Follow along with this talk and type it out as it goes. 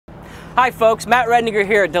Hi folks, Matt Redinger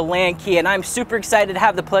here at Deland Kia, and I'm super excited to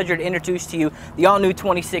have the pleasure to introduce to you the all-new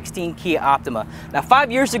 2016 Kia Optima. Now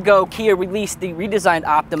 5 years ago, Kia released the redesigned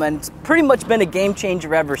Optima, and it's pretty much been a game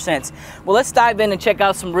changer ever since. Well, let's dive in and check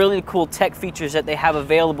out some really cool tech features that they have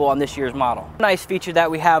available on this year's model. A nice feature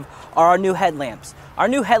that we have are our new headlamps. Our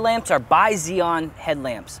new headlamps are bi-xenon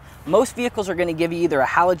headlamps. Most vehicles are going to give you either a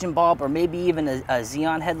halogen bulb or maybe even a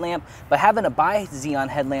xenon headlamp, but having a bi-xenon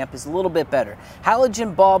headlamp is a little bit better.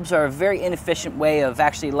 Halogen bulbs are a very inefficient way of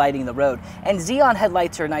actually lighting the road, and xenon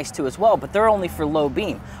headlights are nice too as well, but they're only for low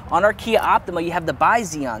beam. On our Kia Optima, you have the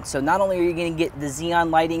bi-xenon, so not only are you going to get the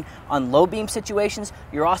xenon lighting on low beam situations,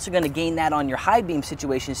 you're also going to gain that on your high beam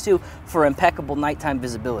situations too for impeccable nighttime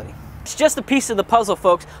visibility. It's just a piece of the puzzle,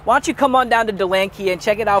 folks. Why don't you come on down to Deland Kia and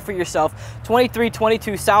check it out for yourself.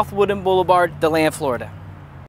 2322 South Woodland Boulevard, Deland, Florida.